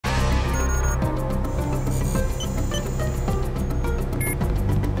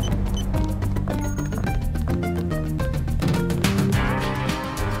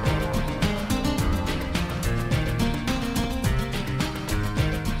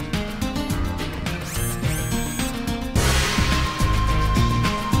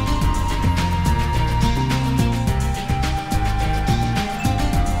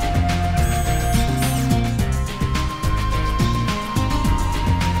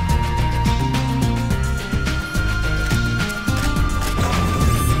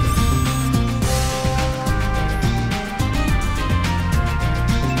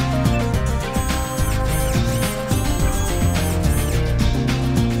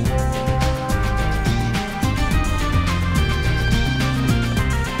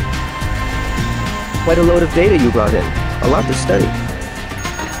Quite a load of data you brought in. A lot to study.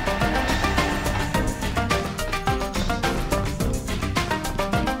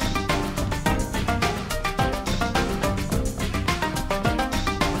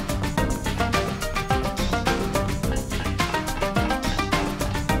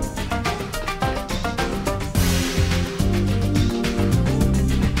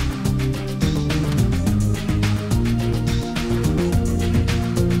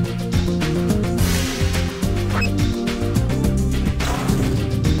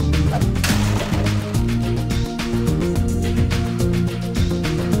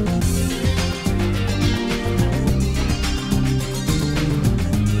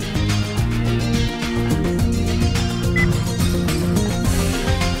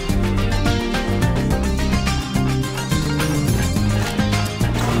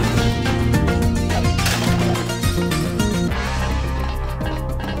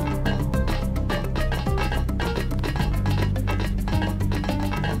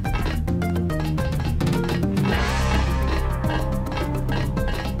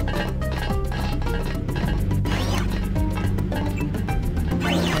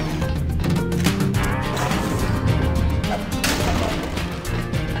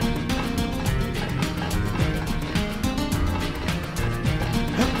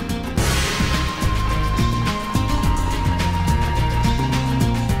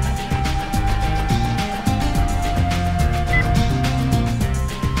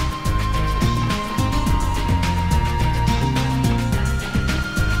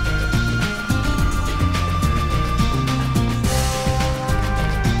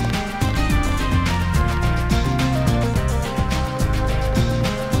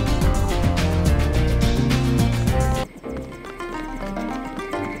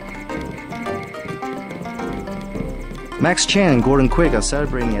 Max Chan and Gordon Quick are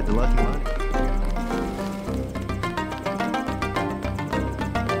celebrating at the Lucky Money.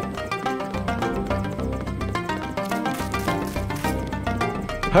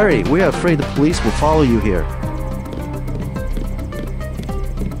 Hurry, we are afraid the police will follow you here.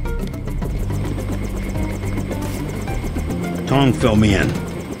 Tong filled me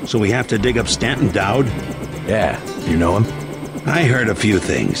in. So we have to dig up Stanton Dowd? Yeah, you know him? I heard a few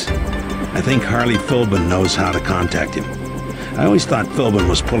things. I think Harley Philbin knows how to contact him. I always thought Philbin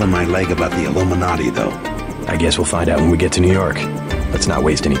was pulling my leg about the Illuminati, though. I guess we'll find out when we get to New York. Let's not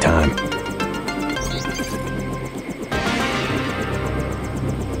waste any time.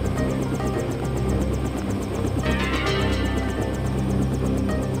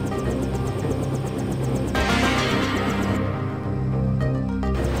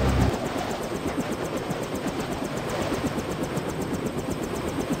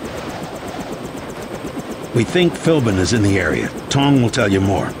 We think Philbin is in the area. Tong will tell you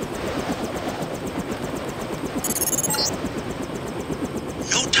more.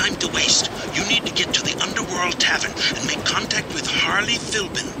 No time to waste. You need to get to the Underworld Tavern and make contact with Harley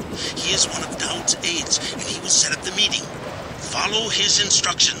Philbin. He is one of Dowd's aides, and he will set up the meeting. Follow his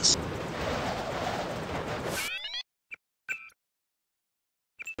instructions.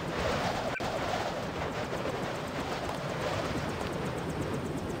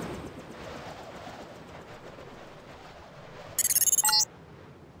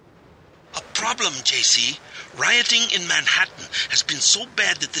 Problem, JC. Rioting in Manhattan has been so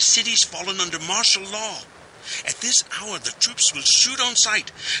bad that the city's fallen under martial law. At this hour, the troops will shoot on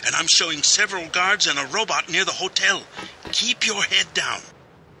sight, and I'm showing several guards and a robot near the hotel. Keep your head down.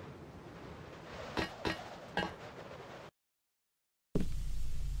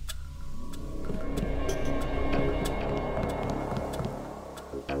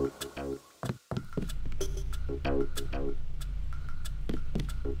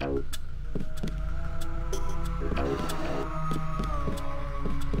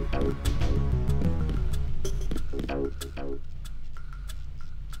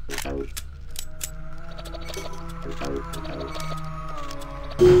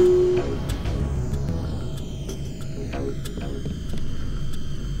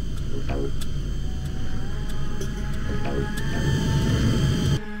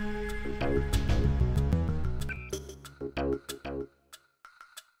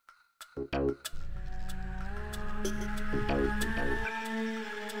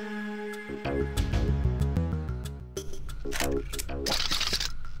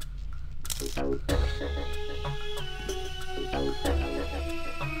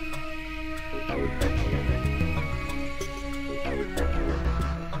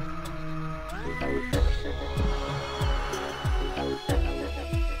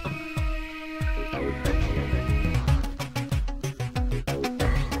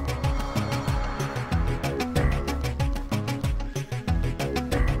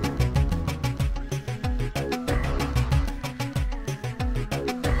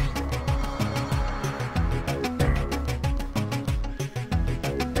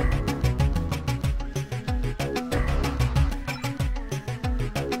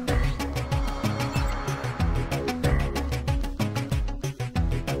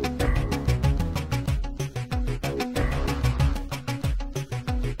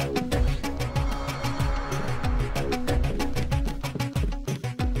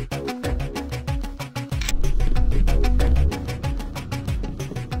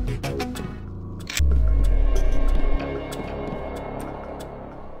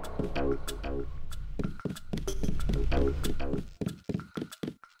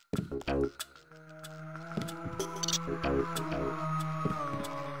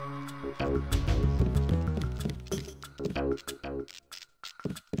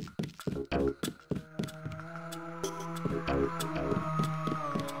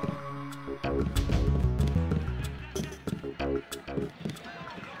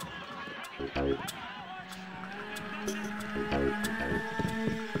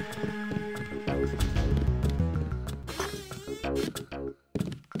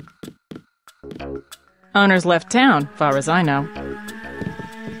 Owner's left town, far as I know.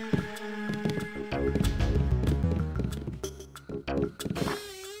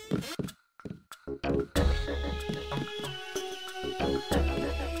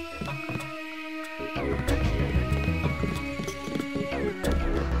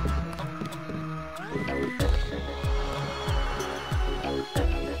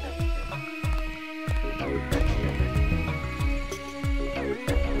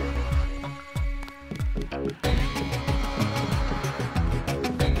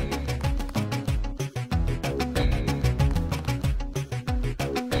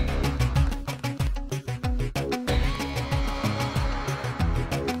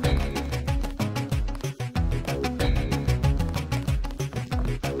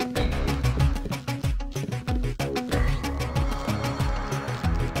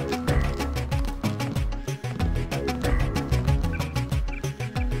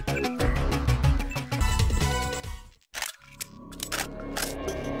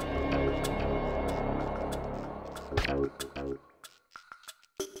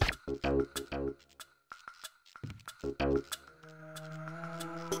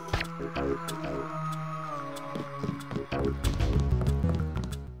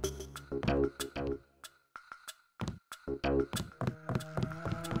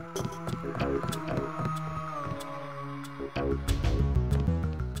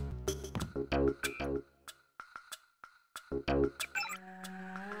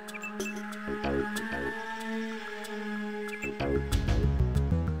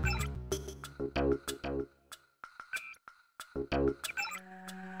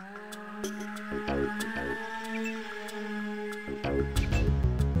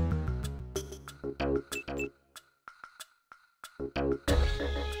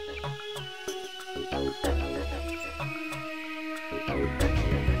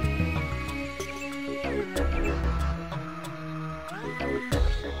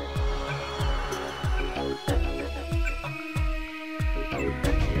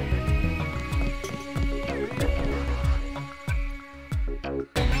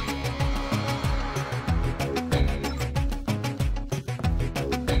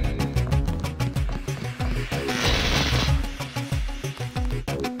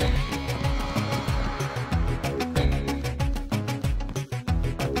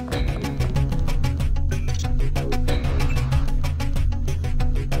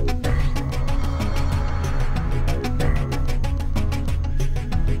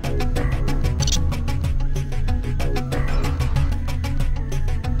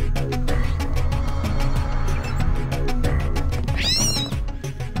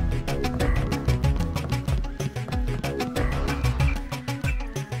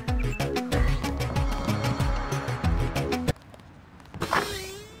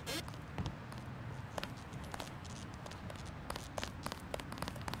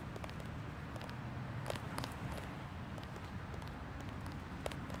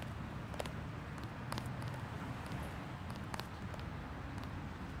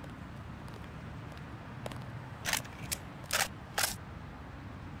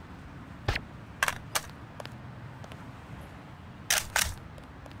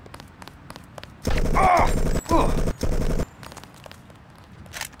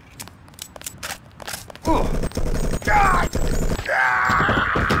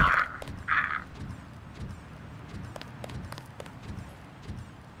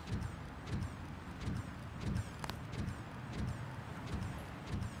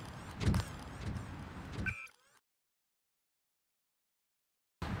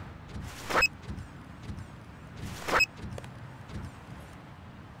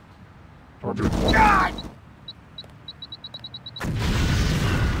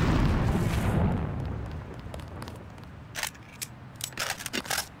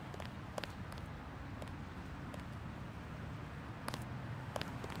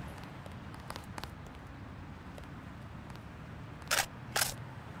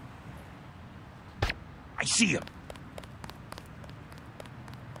 I see him.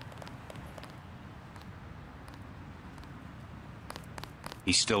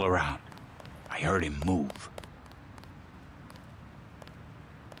 He's still around. I heard him move.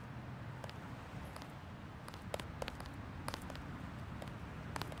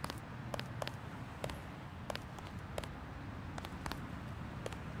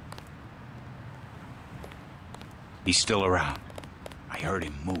 He's still around. I heard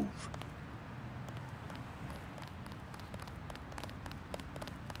him move.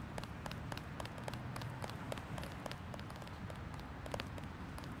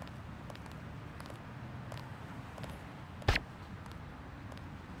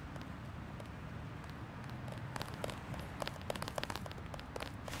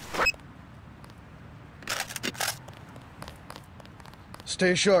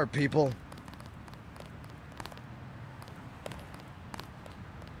 Stay sharp, people.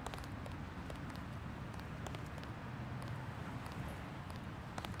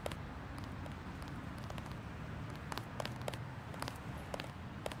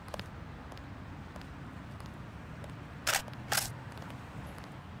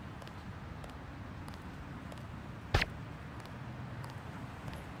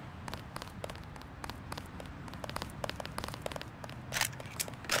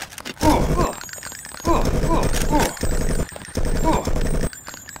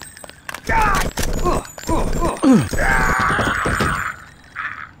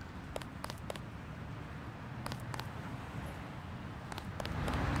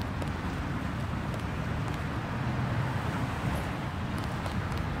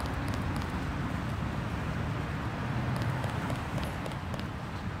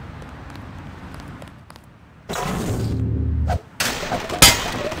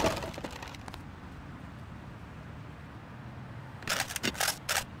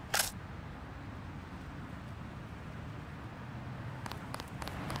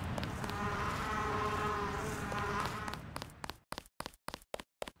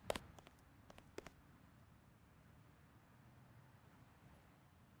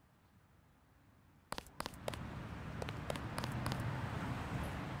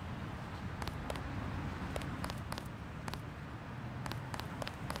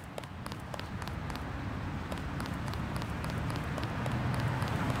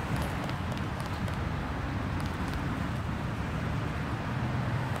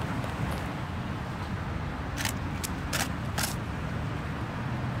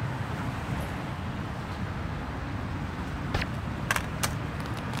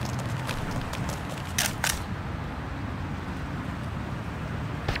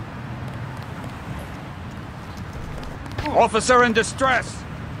 Officer in distress!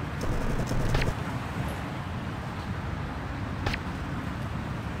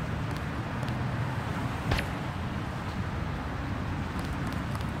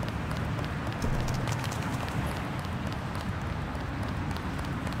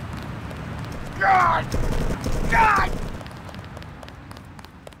 God! God!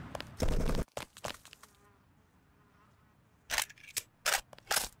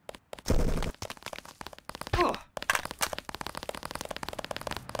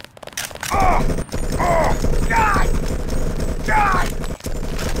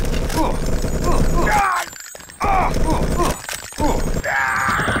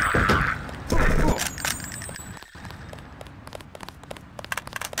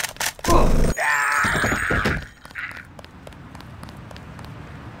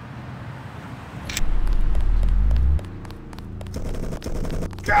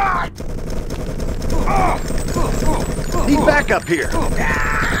 Need backup here.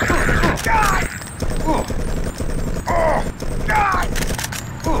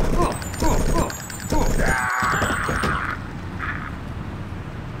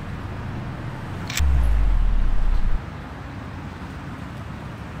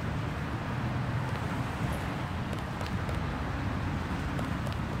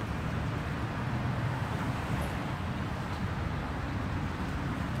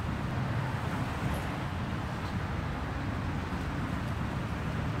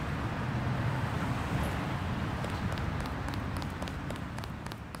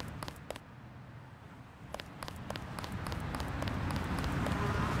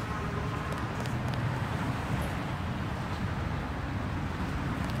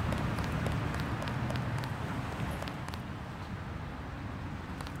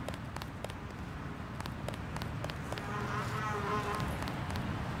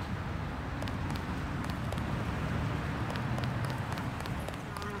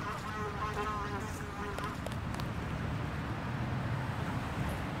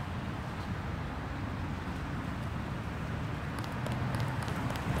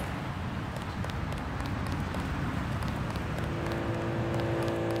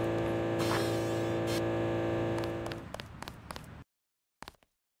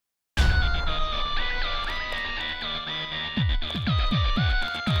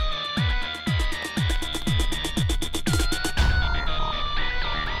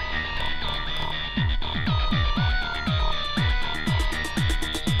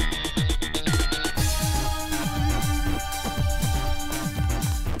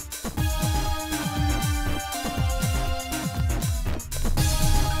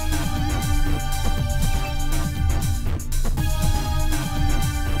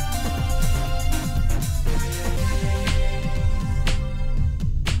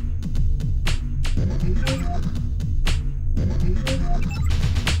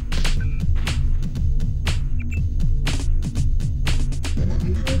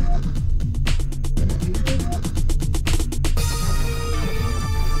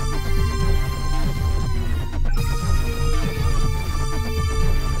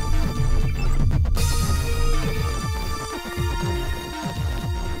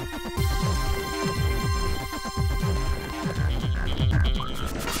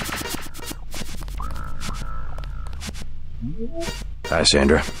 Hi,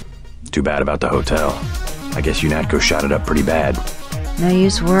 Sandra. Too bad about the hotel. I guess UNATCO shot it up pretty bad. No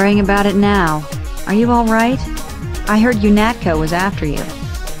use worrying about it now. Are you all right? I heard UNATCO was after you.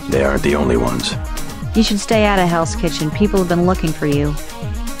 They aren't the only ones. You should stay out of Hell's Kitchen. People have been looking for you.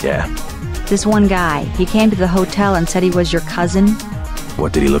 Yeah. This one guy, he came to the hotel and said he was your cousin.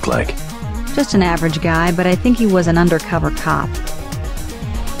 What did he look like? Just an average guy, but I think he was an undercover cop.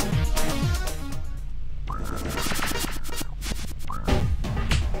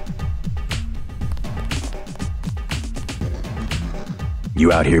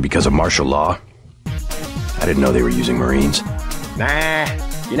 You out here because of martial law? I didn't know they were using Marines. Nah,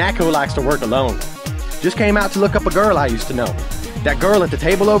 UNATCO likes to work alone. Just came out to look up a girl I used to know. That girl at the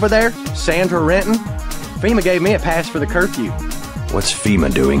table over there, Sandra Renton, FEMA gave me a pass for the curfew. What's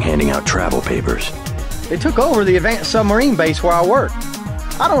FEMA doing handing out travel papers? They took over the advanced submarine base where I work.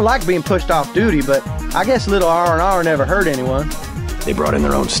 I don't like being pushed off duty, but I guess little R&R never hurt anyone. They brought in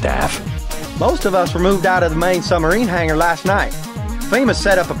their own staff. Most of us were moved out of the main submarine hangar last night. FEMA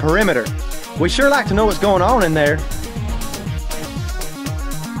set up a perimeter. We sure like to know what's going on in there.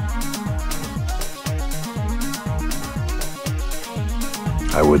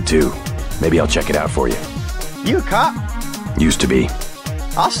 I would too. Maybe I'll check it out for you. You a cop? Used to be.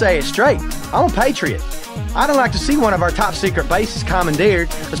 I'll say it straight. I'm a patriot. I don't like to see one of our top secret bases commandeered,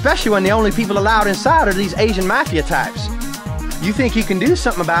 especially when the only people allowed inside are these Asian mafia types. You think you can do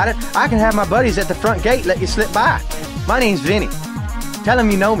something about it? I can have my buddies at the front gate let you slip by. My name's Vinny. Tell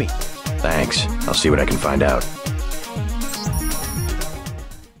them you know me. Thanks. I'll see what I can find out.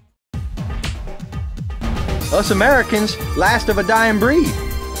 Us Americans, last of a dying breed.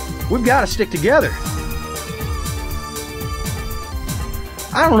 We've got to stick together.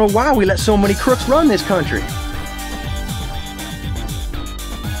 I don't know why we let so many crooks run this country.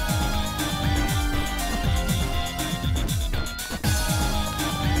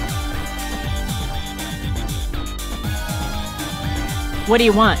 What do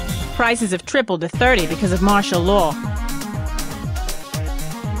you want? Prices have tripled to 30 because of martial law.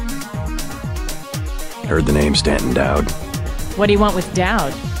 Heard the name Stanton Dowd. What do you want with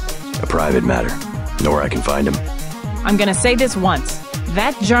Dowd? A private matter. Know where I can find him. I'm gonna say this once.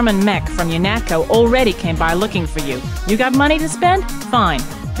 That German mech from UNATCO already came by looking for you. You got money to spend? Fine.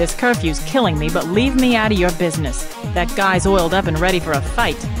 This curfew's killing me, but leave me out of your business. That guy's oiled up and ready for a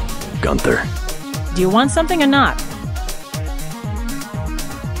fight. Gunther. Do you want something or not?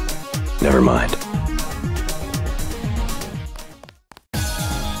 Never mind.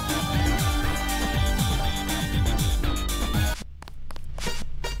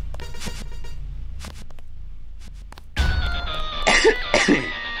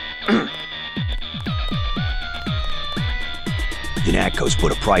 UNATCO's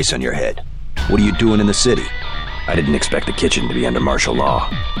put a price on your head. What are you doing in the city? I didn't expect the kitchen to be under martial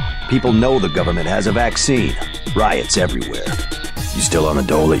law. People know the government has a vaccine. Riots everywhere. You still on the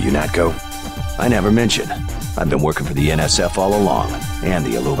dole at UNATCO? I never mentioned. I've been working for the NSF all along, and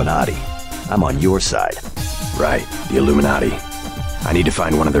the Illuminati. I'm on your side. Right, the Illuminati. I need to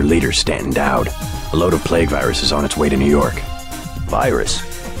find one of their leaders, Stanton Dowd. A load of plague virus is on its way to New York. Virus?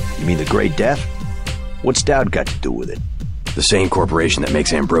 You mean the Great Death? What's Dowd got to do with it? The same corporation that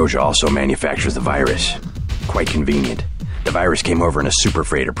makes ambrosia also manufactures the virus. Quite convenient. The virus came over in a super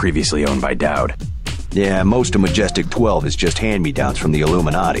freighter previously owned by Dowd. Yeah, most of Majestic 12 is just hand-me-downs from the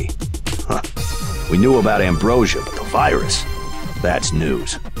Illuminati. Huh. We knew about ambrosia, but the virus? That's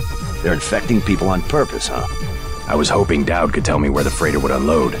news. They're infecting people on purpose, huh? I was hoping Dowd could tell me where the freighter would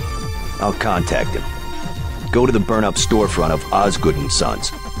unload. I'll contact him. Go to the burn-up storefront of Osgood &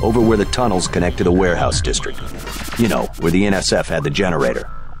 Sons, over where the tunnels connect to the warehouse district. You know, where the NSF had the generator.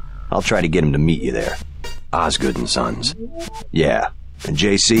 I'll try to get him to meet you there. Osgood & Sons. Yeah. And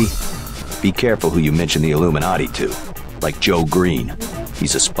JC, be careful who you mention the Illuminati to. Like Joe Green.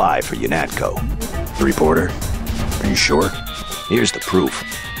 He's a spy for UNATCO. The reporter? Are you sure? Here's the proof.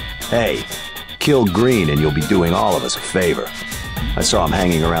 Hey, kill Green and you'll be doing all of us a favor. I saw him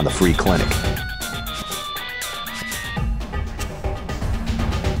hanging around the free clinic.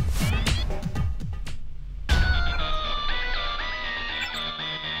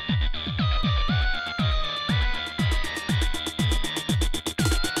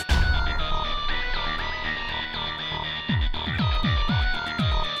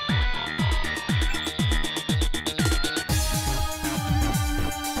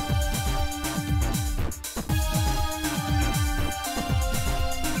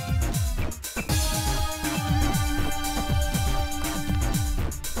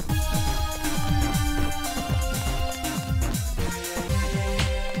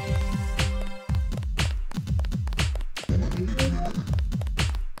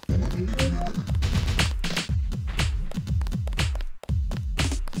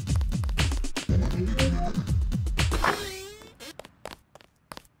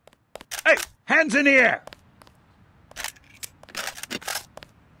 Hands in the air!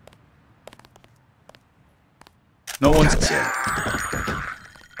 No one's dead.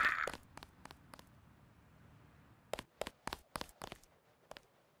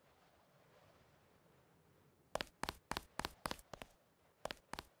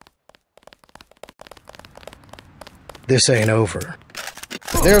 This ain't over.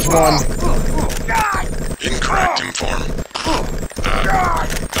 There's one. Incorrect inform.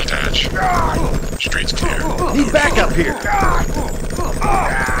 Attach. Street's clear. Need backup here.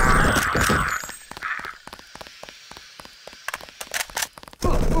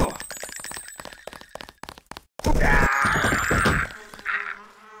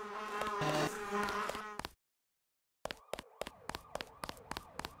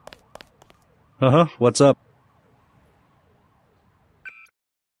 Uh-huh, what's up?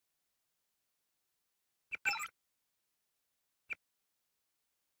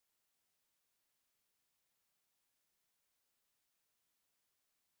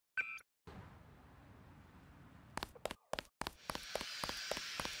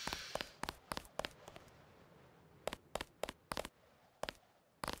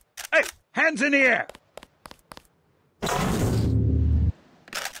 Hey, hands in the air!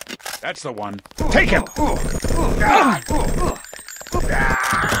 That's the one. Take him!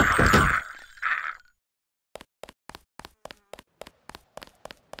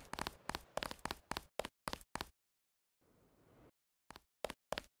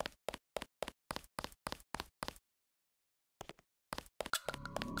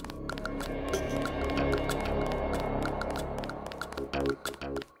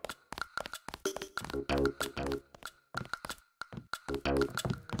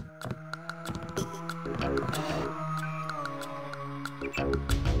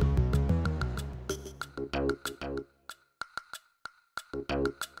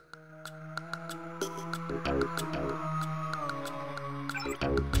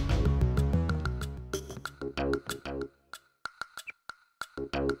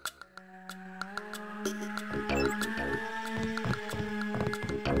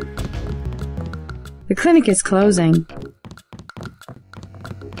 The clinic is closing.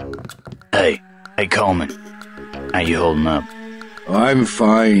 Hey Coleman. How you holding up? I'm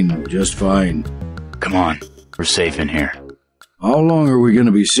fine, just fine. Come on, we're safe in here. How long are we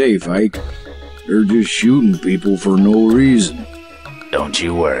gonna be safe, Ike? They're just shooting people for no reason. Don't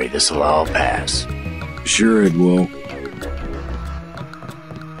you worry, this'll all pass. Sure it will.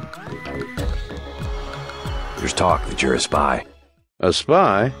 There's talk that you're a spy. A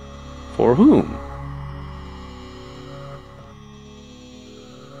spy? For whom?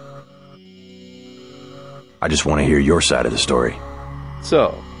 I just want to hear your side of the story.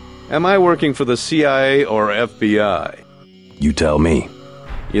 So, am I working for the CIA or FBI? You tell me.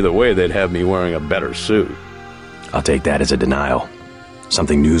 Either way, they'd have me wearing a better suit. I'll take that as a denial.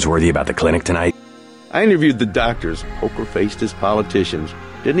 Something newsworthy about the clinic tonight? I interviewed the doctors, poker-faced as politicians.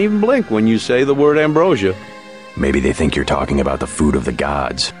 Didn't even blink when you say the word ambrosia. Maybe they think you're talking about the food of the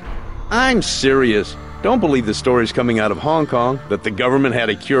gods. I'm serious. Don't believe the stories coming out of Hong Kong that the government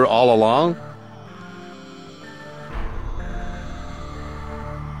had a cure all along.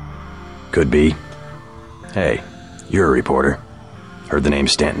 Could be. Hey, you're a reporter. Heard the name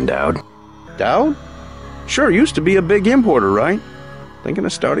Stanton Dowd? Dowd? Sure, used to be a big importer, right? Thinking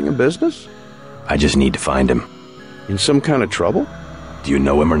of starting a business? I just need to find him. In some kind of trouble? Do you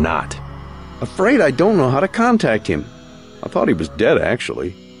know him or not? Afraid I don't know how to contact him. I thought he was dead,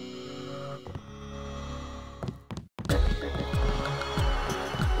 actually.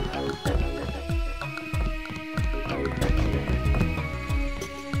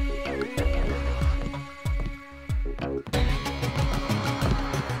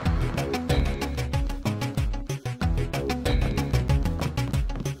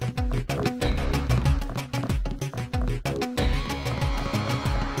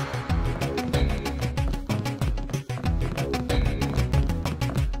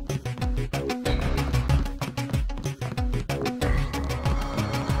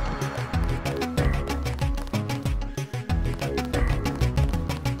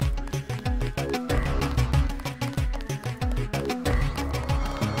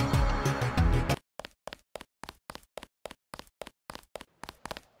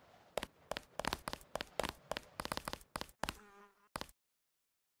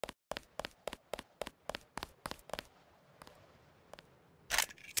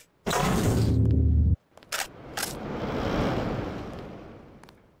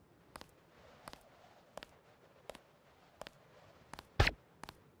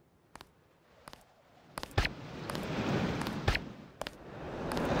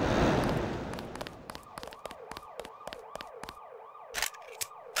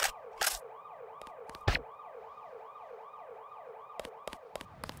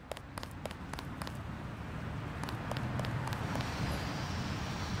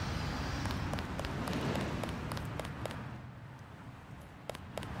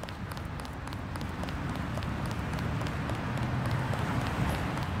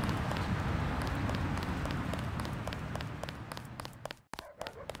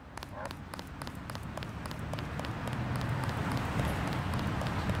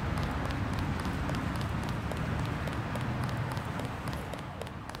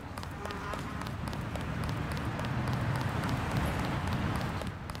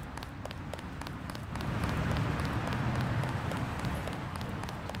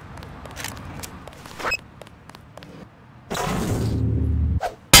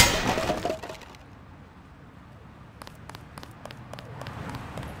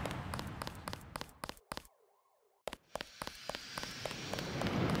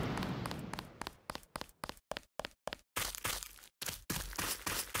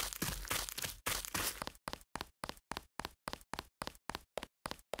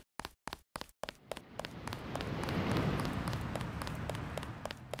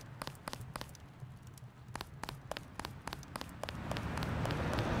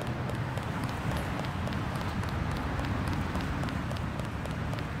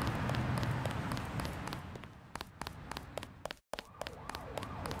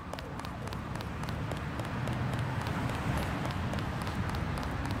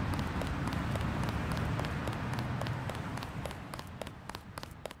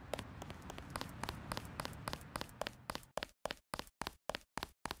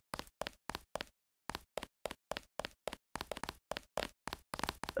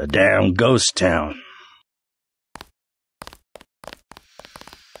 A damn ghost town.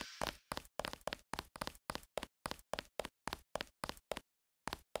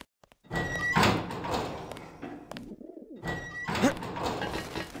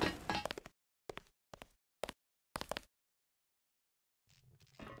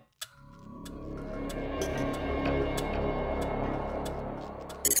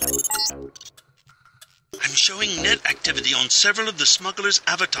 I'm showing net activity on several of the smuggler's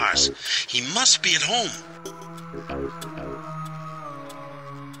avatars. He must be at home.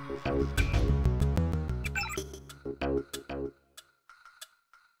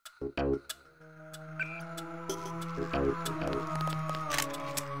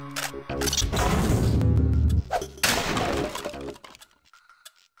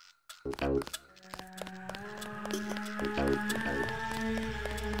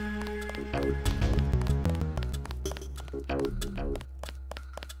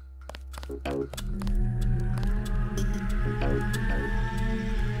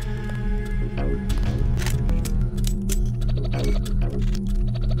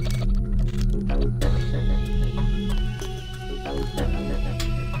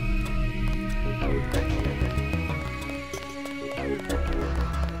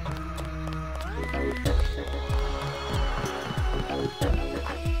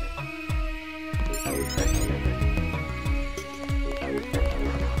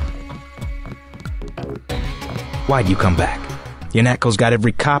 Why'd you come back? UNATCO's got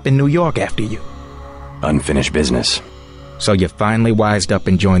every cop in New York after you. Unfinished business. So you finally wised up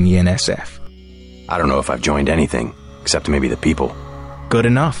and joined the NSF? I don't know if I've joined anything, except maybe the people. Good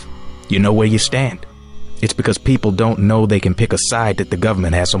enough. You know where you stand. It's because people don't know they can pick a side that the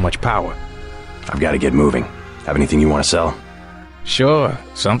government has so much power. I've got to get moving. Have anything you want to sell? Sure,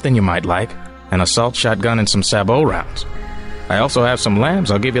 something you might like. An assault shotgun and some sabot rounds. I also have some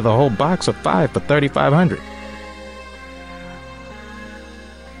lambs. I'll give you the whole box of 5 for $3,500.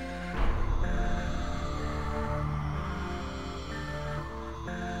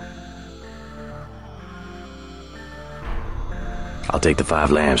 I'll take the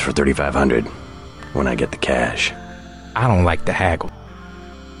 5 lambs for $3,500 when I get the cash. I don't like to haggle.